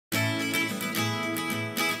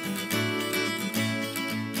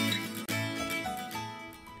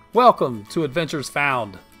Welcome to Adventures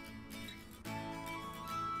Found.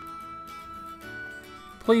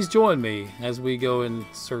 Please join me as we go in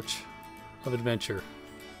search of adventure.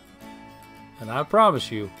 And I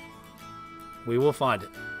promise you, we will find it.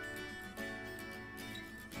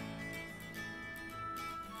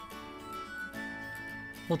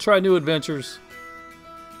 We'll try new adventures,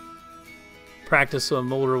 practice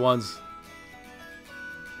some older ones,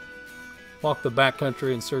 walk the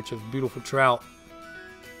backcountry in search of beautiful trout.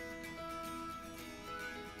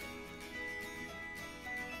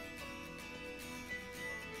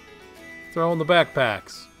 Throw in the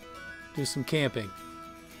backpacks, do some camping.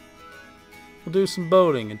 We'll do some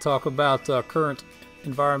boating and talk about current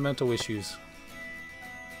environmental issues.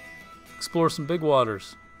 Explore some big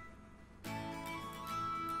waters.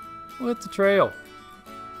 We'll hit the trail.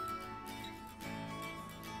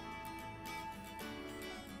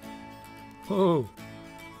 Whoa.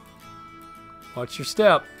 Watch your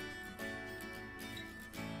step.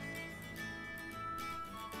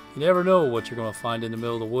 You never know what you're going to find in the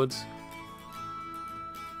middle of the woods.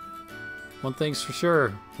 One thing's for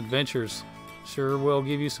sure, adventures sure will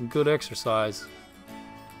give you some good exercise.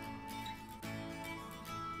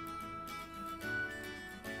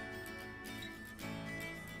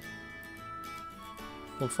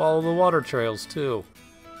 We'll follow the water trails too.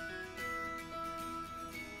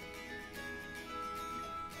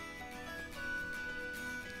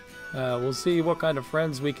 We'll see what kind of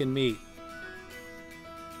friends we can meet.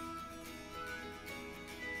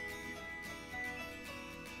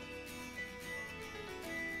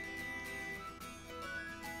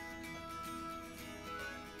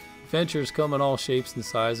 Adventures come in all shapes and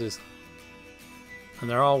sizes, and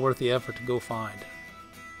they're all worth the effort to go find.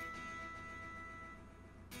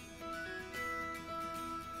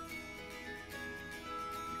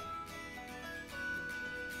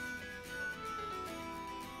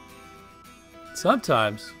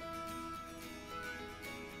 Sometimes,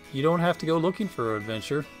 you don't have to go looking for an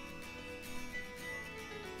adventure.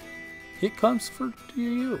 It comes to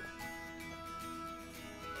you.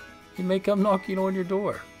 It may come knocking on your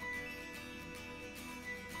door.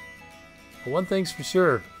 But one thing's for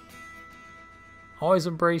sure, always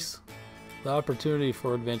embrace the opportunity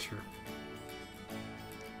for adventure.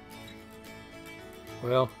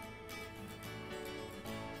 Well,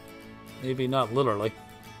 maybe not literally.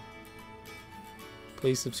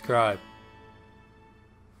 Please subscribe.